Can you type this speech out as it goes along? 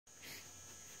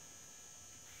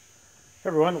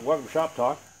Everyone, welcome to Shop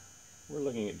Talk. We're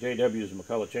looking at JW's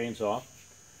McCulloch chainsaw.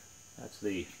 That's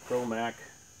the ProMac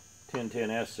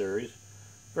 1010S series.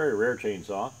 Very rare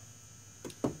chainsaw.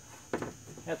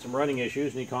 Had some running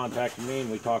issues and he contacted me and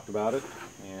we talked about it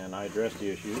and I addressed the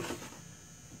issues.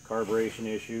 Carburation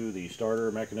issue, the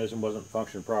starter mechanism wasn't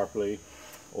functioning properly,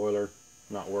 oiler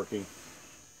not working,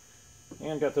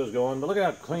 and got those going. But look at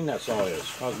how clean that saw is.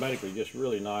 Cosmetically just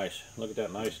really nice. Look at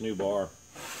that nice new bar.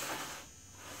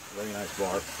 Very nice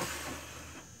bar.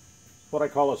 What I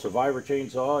call a survivor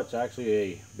chainsaw. It's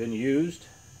actually been used,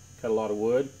 cut a lot of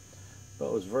wood,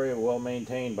 but was very well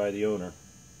maintained by the owner.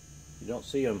 You don't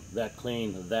see them that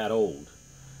clean, that old.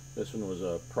 This one was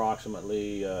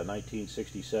approximately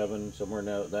 1967, somewhere in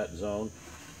that zone.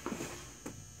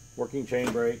 Working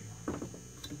chain brake.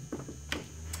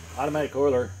 Automatic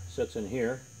oiler sits in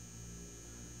here,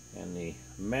 and the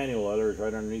manual oiler is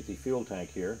right underneath the fuel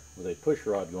tank here with a push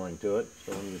rod going to it.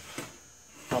 So when you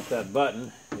pump that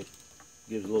button, it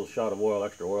gives a little shot of oil,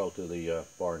 extra oil to the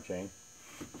bar and chain.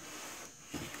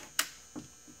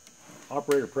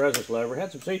 Operator presence lever.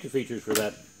 Had some safety features for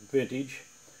that vintage.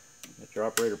 Got your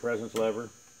operator presence lever,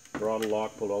 throttle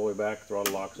lock, pulled all the way back,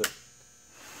 throttle locks it.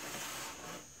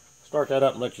 Start that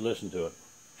up and let you listen to it.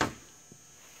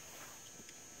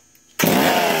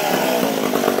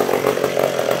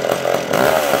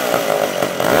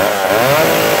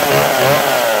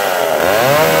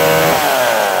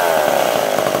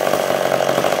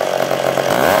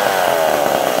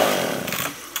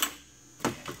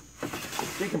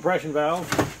 Decompression valve.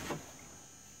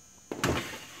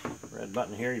 Red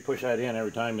button here, you push that in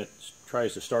every time it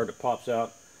tries to start, it pops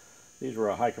out. These were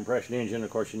a high compression engine, of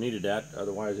course you needed that,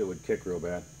 otherwise it would kick real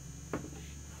bad.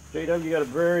 JW, you got a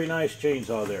very nice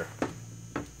chainsaw there.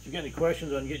 If you got any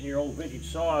questions on getting your old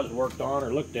vintage saws worked on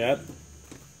or looked at,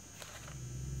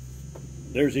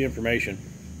 there's the information.